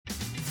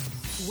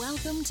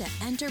Welcome to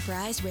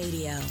Enterprise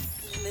Radio,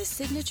 the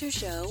signature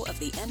show of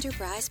the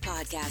Enterprise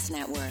Podcast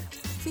Network,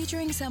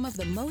 featuring some of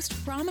the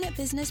most prominent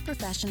business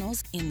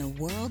professionals in the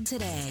world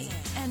today.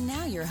 And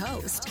now your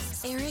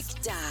host, Eric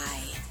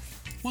Dye.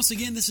 Once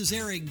again, this is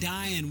Eric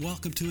Dye, and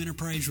welcome to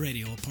Enterprise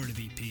Radio, a part of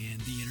EPN,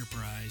 the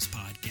Enterprise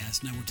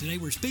Podcast Network. Today,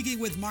 we're speaking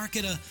with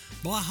Marketa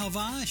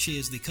Blahova. She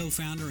is the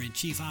co-founder and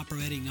chief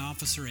operating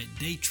officer at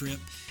Daytrip.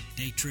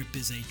 Daytrip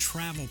is a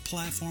travel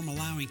platform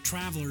allowing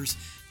travelers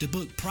to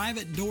book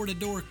private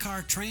door-to-door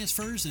car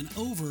transfers in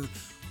over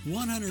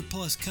 100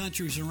 plus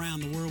countries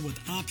around the world with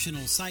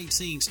optional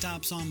sightseeing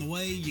stops on the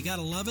way. You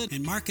gotta love it.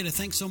 And Marketa,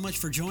 thanks so much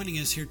for joining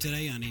us here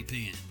today on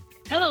EPN.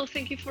 Hello,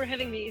 thank you for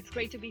having me. It's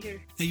great to be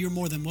here. Hey, you're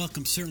more than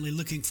welcome. Certainly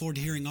looking forward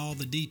to hearing all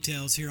the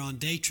details here on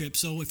Daytrip.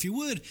 So if you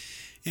would,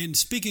 and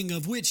speaking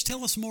of which,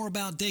 tell us more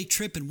about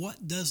Daytrip and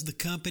what does the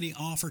company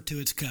offer to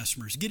its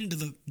customers? Get into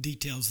the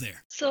details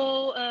there.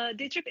 So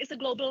Daytrip is a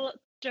global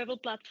travel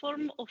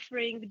platform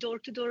offering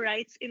door-to-door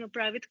rides in a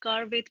private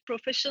car with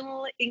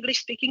professional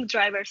English-speaking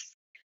drivers.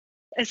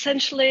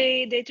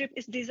 Essentially, Daytrip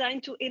is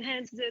designed to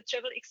enhance the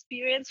travel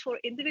experience for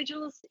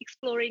individuals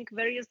exploring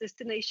various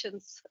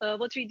destinations.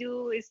 What we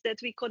do is that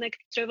we connect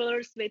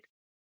travelers with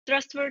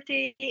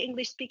trustworthy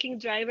English-speaking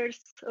drivers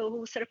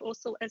who serve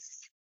also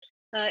as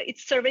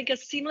it's serving a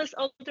seamless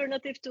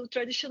alternative to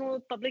traditional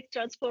public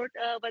transport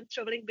when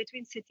traveling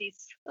between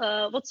cities.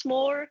 What's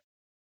more,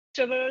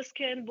 travelers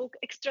can book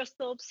extra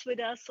stops with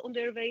us on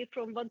their way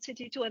from one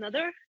city to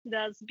another,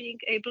 thus being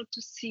able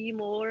to see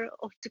more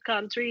of the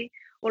country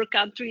or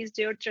countries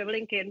they're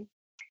traveling in.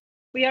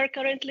 We are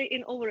currently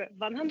in over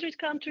 100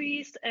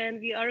 countries and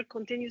we are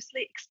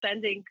continuously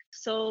expanding.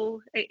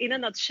 So in a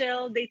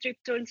nutshell, Daytrip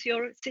turns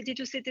your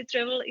city-to-city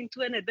travel into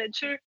an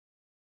adventure.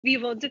 We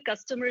want the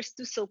customers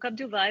to soak up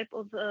the vibe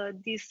of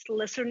these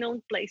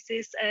lesser-known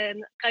places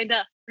and kind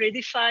of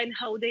redefine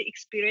how they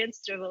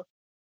experience travel.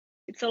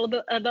 It's all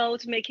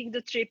about making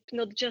the trip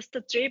not just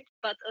a trip,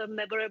 but a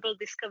memorable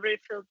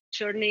discovery-filled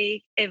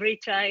journey every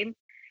time.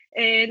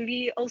 And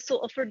we also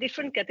offer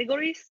different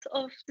categories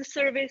of the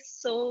service,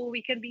 so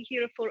we can be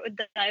here for a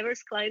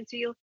diverse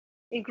clientele,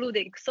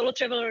 including solo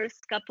travelers,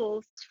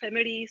 couples,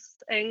 families,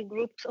 and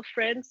groups of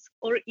friends,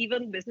 or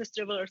even business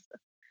travelers.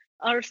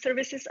 Our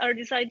services are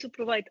designed to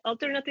provide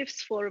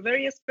alternatives for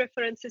various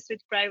preferences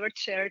with private,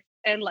 shared,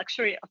 and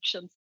luxury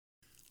options.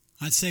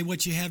 I'd say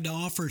what you have to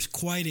offer is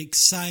quite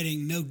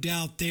exciting, no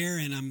doubt there,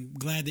 and I'm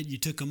glad that you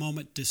took a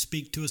moment to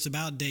speak to us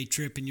about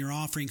Daytrip and your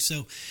offering.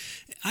 So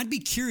I'd be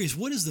curious,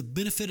 what is the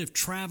benefit of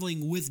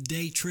traveling with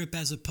Daytrip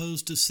as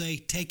opposed to, say,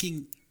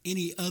 taking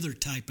any other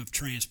type of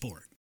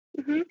transport?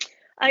 Mm-hmm.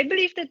 I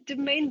believe that the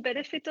main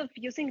benefit of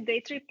using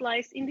Daytrip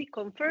lies in the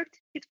comfort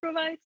it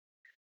provides,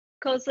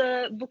 because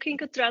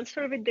booking a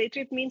transfer with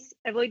Daytrip means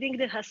avoiding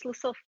the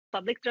hassles of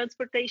public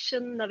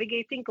transportation,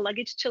 navigating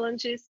luggage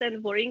challenges,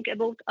 and worrying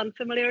about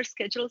unfamiliar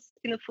schedules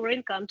in a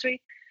foreign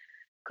country.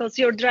 Because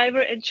your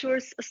driver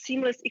ensures a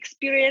seamless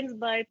experience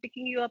by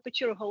picking you up at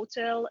your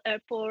hotel,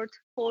 airport,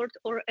 port,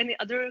 or any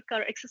other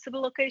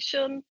car-accessible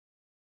location,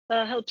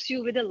 helps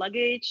you with the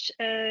luggage,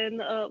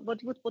 and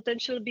what would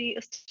potentially be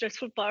a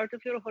stressful part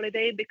of your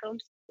holiday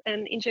becomes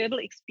an enjoyable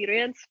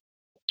experience.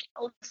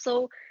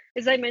 Also,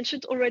 as I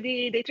mentioned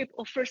already, Daytrip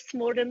offers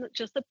more than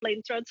just a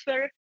plane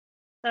transfer.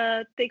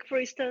 Take,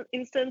 for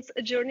instance,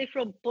 a journey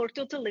from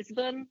Porto to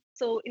Lisbon.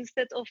 So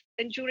instead of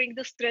enduring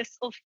the stress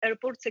of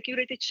airport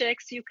security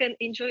checks, you can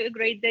enjoy a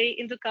great day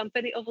in the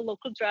company of a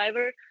local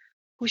driver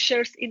who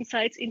shares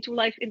insights into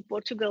life in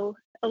Portugal.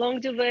 Along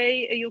the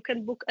way, you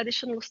can book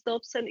additional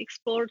stops and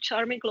explore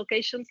charming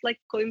locations like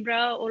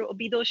Coimbra or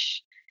Óbidos,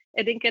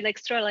 adding an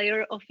extra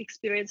layer of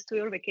experience to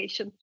your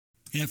vacation.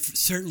 Yeah,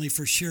 certainly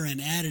for sure an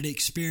added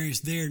experience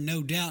there,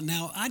 no doubt.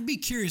 Now, I'd be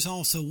curious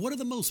also, what are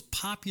the most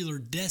popular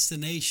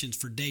destinations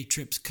for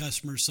Daytrip's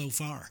customers so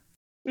far?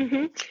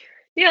 Mm-hmm.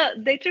 Yeah,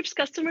 Daytrip's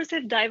customers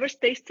have diverse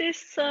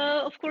tastes,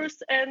 of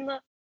course, and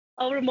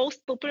our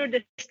most popular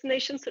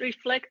destinations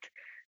reflect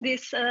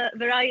this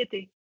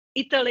variety.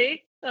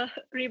 Italy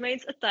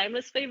remains a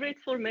timeless favorite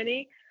for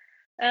many,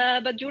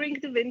 but during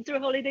the winter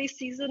holiday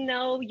season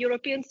now,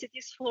 European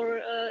cities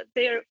for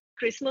their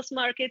Christmas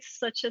markets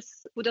such as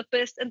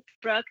Budapest and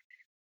Prague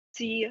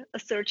see a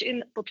surge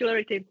in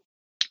popularity.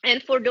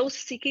 And for those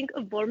seeking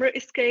a warmer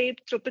escape,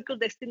 tropical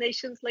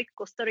destinations like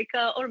Costa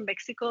Rica or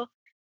Mexico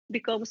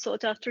become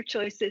sought-after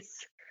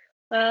choices.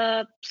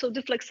 So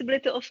the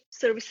flexibility of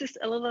services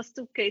allow us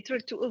to cater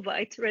to a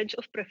wide range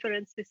of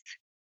preferences.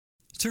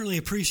 Certainly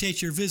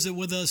appreciate your visit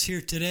with us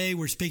here today.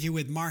 We're speaking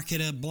with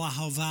Marketa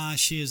Blahova.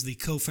 She is the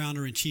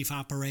co-founder and chief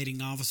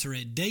operating officer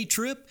at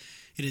Daytrip.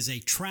 It is a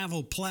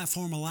travel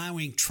platform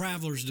allowing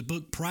travelers to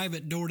book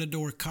private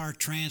door-to-door car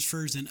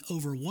transfers in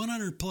over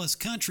 100 plus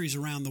countries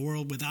around the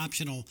world with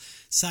optional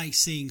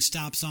sightseeing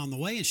stops on the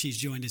way. And she's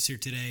joined us here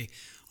today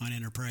on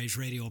Enterprise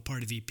Radio, a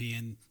part of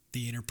EPN,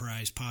 the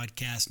Enterprise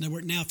Podcast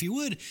Network. Now, if you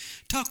would,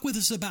 talk with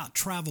us about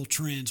travel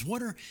trends.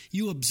 What are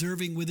you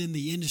observing within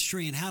the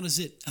industry and how does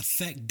it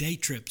affect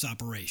Daytrip's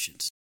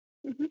operations?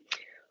 Mm-hmm.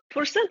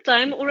 For some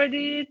time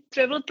already,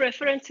 travel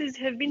preferences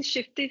have been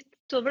shifted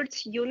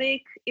towards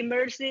unique,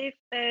 immersive,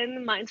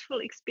 and mindful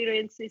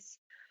experiences.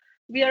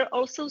 We are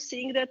also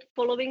seeing that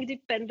following the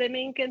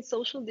pandemic and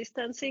social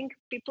distancing,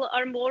 people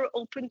are more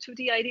open to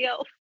the idea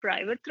of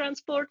private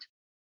transport,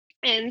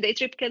 and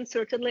Daytrip can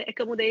certainly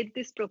accommodate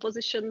this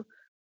proposition,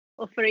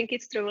 offering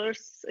its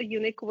travelers a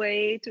unique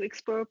way to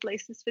explore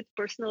places with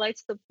personalized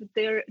stuff with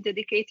their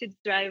dedicated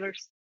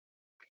drivers.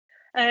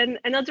 And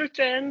another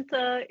trend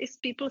is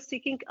people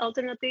seeking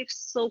alternatives,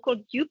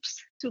 so-called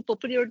dupes, to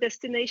popular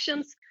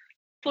destinations.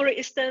 For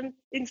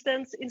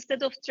instance,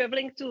 instead of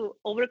traveling to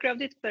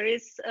overcrowded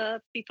Paris,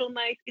 people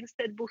might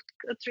instead book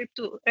a trip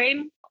to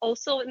Reims,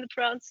 also in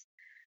France.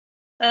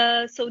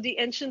 So the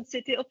ancient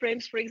city of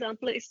Reims, for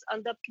example, is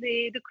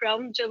undoubtedly the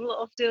crown jewel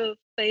of the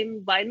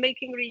famed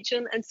winemaking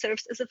region and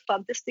serves as a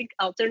fantastic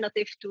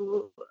alternative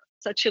to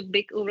such a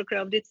big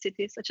overcrowded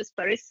city such as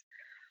Paris.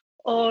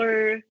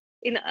 Or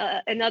in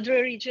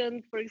another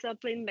region, for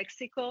example, in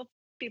Mexico,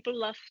 people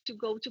love to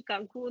go to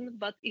Cancun,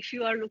 but if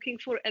you are looking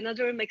for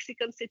another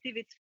Mexican city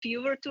with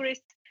fewer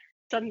tourists,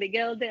 San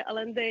Miguel de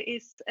Allende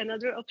is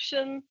another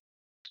option.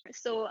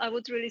 So I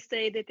would really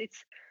say that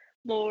it's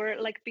more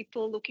like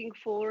people looking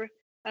for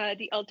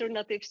the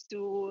alternatives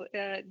to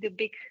the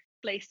big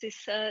places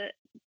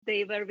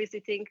they were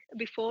visiting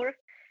before.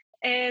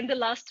 And the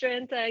last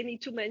trend I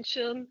need to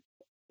mention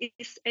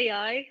is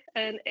AI,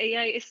 and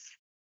AI is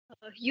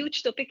a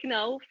huge topic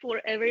now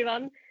for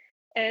everyone.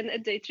 And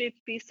at Daytrip,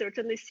 we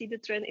certainly see the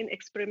trend in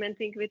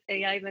experimenting with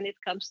AI when it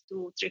comes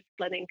to trip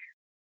planning.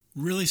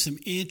 Really some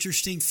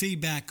interesting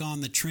feedback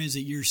on the trends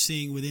that you're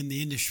seeing within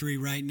the industry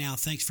right now.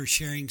 Thanks for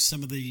sharing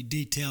some of the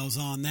details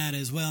on that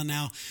as well.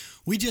 Now,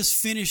 we just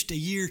finished a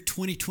year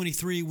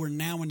 2023. We're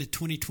now into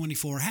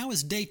 2024. How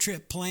is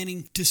Daytrip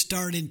planning to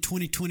start in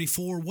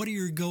 2024? What are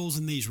your goals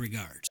in these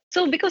regards?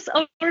 So because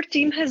our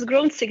team has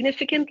grown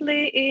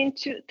significantly in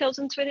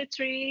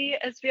 2023,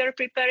 as we are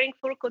preparing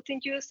for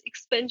continuous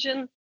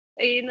expansion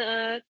in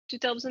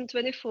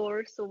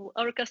 2024, so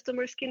our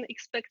customers can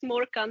expect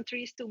more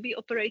countries to be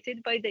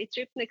operated by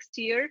Daytrip next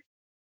year.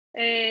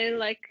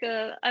 And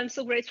I'm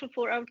so grateful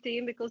for our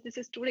team because this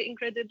is truly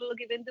incredible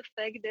given the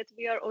fact that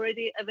we are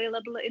already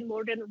available in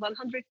more than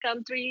 100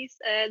 countries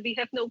and we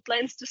have no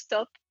plans to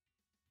stop.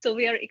 So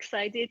we are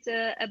excited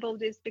about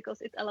this because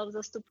it allows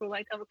us to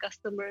provide our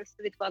customers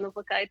with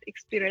one-of-a-kind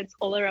experience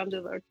all around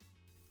the world.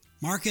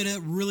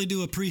 Marketa, really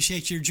do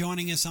appreciate your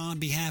joining us on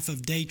behalf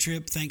of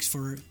Daytrip. Thanks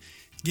for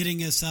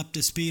getting us up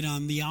to speed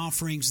on the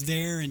offerings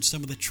there and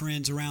some of the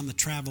trends around the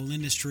travel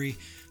industry.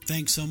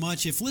 Thanks so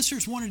much. If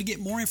listeners wanted to get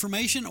more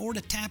information or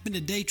to tap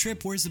into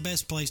Daytrip, where's the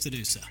best place to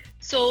do so?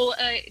 So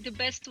the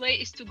best way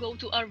is to go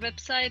to our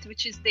website,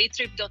 which is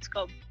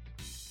daytrip.com.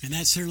 And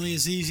that certainly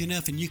is easy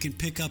enough, and you can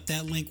pick up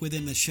that link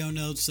within the show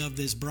notes of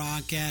this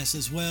broadcast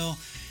as well.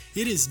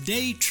 It is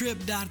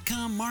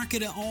daytrip.com.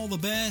 Marketa, all the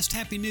best.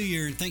 Happy New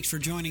Year, and thanks for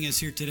joining us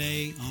here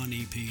today on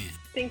EPN.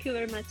 Thank you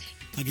very much.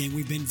 Again,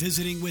 we've been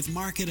visiting with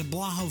Marketa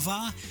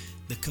Blahova,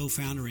 the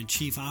co-founder and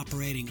chief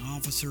operating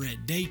officer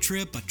at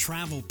Daytrip, a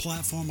travel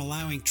platform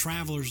allowing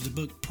travelers to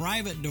book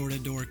private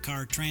door-to-door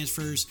car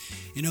transfers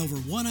in over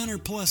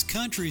 100 plus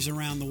countries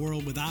around the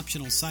world with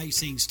optional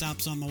sightseeing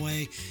stops on the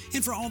way.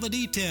 And for all the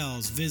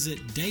details, visit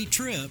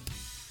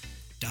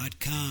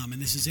daytrip.com.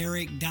 And this is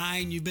Eric Dye,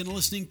 and you've been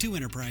listening to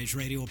Enterprise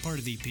Radio, a part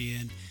of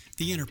EPN,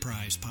 the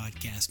Enterprise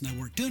Podcast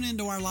Network. Tune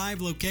into our live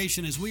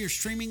location as we are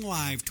streaming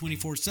live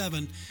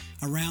 24/7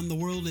 around the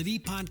world at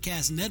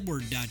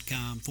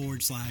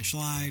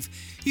epodcastnetwork.com/live.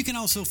 You can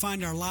also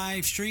find our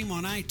live stream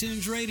on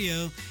iTunes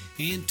Radio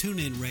and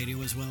TuneIn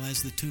Radio, as well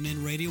as the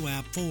TuneIn Radio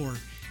app for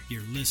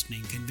your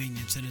listening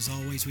convenience. And as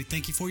always, we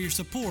thank you for your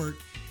support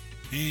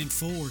and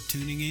for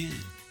tuning in.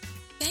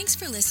 Thanks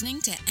for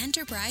listening to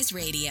Enterprise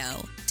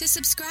Radio. To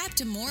subscribe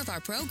to more of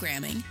our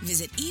programming,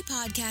 visit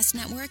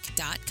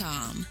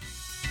epodcastnetwork.com.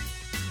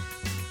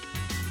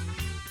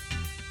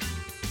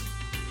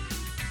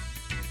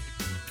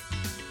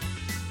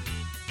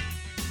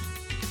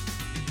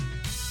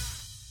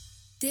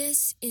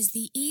 This is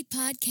the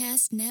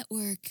ePodcast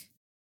Network.